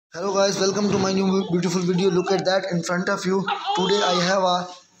Hello guys, welcome to my new beautiful video. Look at that in front of you. Today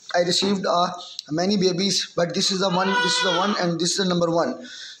I received many babies, but this is the one, and this is the number one.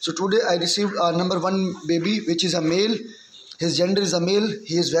 So today I received a number one baby, which is a male. His gender is a male.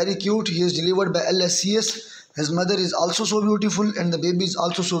 He is very cute. He is delivered by lscs. His mother is also so beautiful and the baby is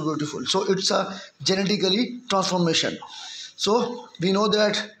also so beautiful. So it's a genetically transformation. So we know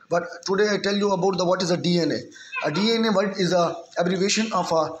that, but today I tell you about what is a DNA. A DNA what is a abbreviation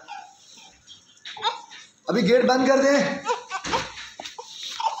of a. अभी gate बंद कर दे.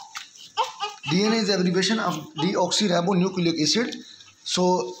 DNA is abbreviation of deoxyribonucleic acid.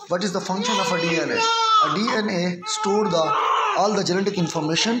 So what is the function of a DNA? A DNA store all the genetic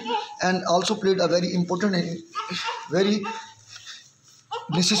information and also played a very important and very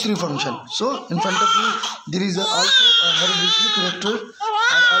necessary function. So in front of you there is also a hereditary character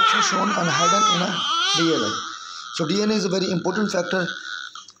are also shown and hidden in a DNA. So DNA is a very important factor.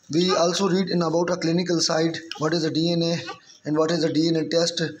 We also read in about a clinical side what is the DNA and what is the DNA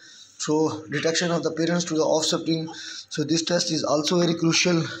test. So detection of the parents to the offspring. So this test is also very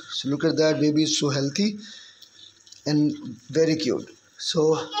crucial. So look at that, baby is so healthy and very cute.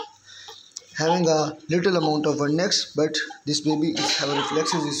 So having a little amount of vernix, but this baby is have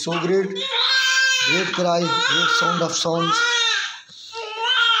reflexes is so great. Great cry, great sound of sounds.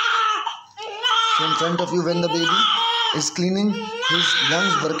 So in front of you when the baby is cleaning, his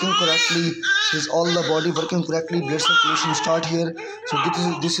lungs working correctly, his all the body working correctly, blood circulation start here. So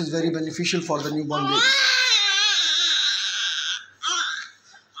this is very beneficial for the newborn baby.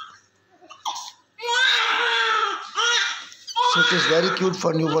 So it is very cute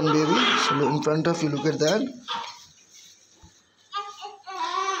for newborn baby. So in front of you, look at that.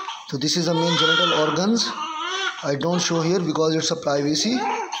 So this is the main genital organs. I don't show here because it's a privacy.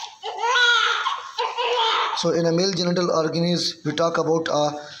 So in a male genital organ we talk about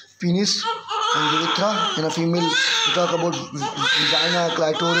penis and urethra. In a female we talk about vagina,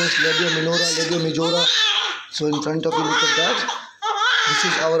 clitoris, labia minora, labia majora. So in front of you, look at that. This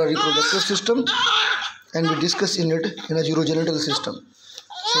is our reproductive system and we discuss in it in a urogenital system.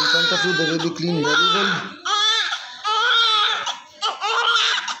 So in front of you the baby clean very well.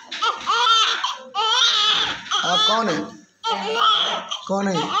 आप कौन है? कौन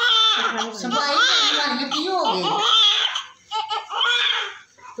है?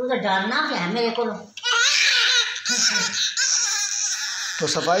 तो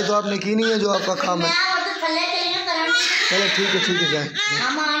सफाई तो आपने की नहीं है जो आपका काम है. चलो ठीक है जाए.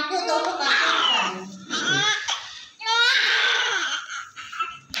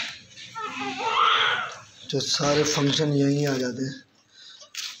 तो सारे फंक्शन यहीं आ जाते हैं.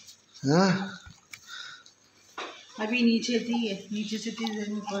 हाँ अभी नीचे से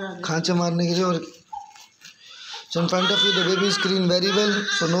खांचे मारने के लिए. और so in front of you the baby is clean very well.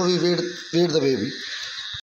 So now we wait the baby.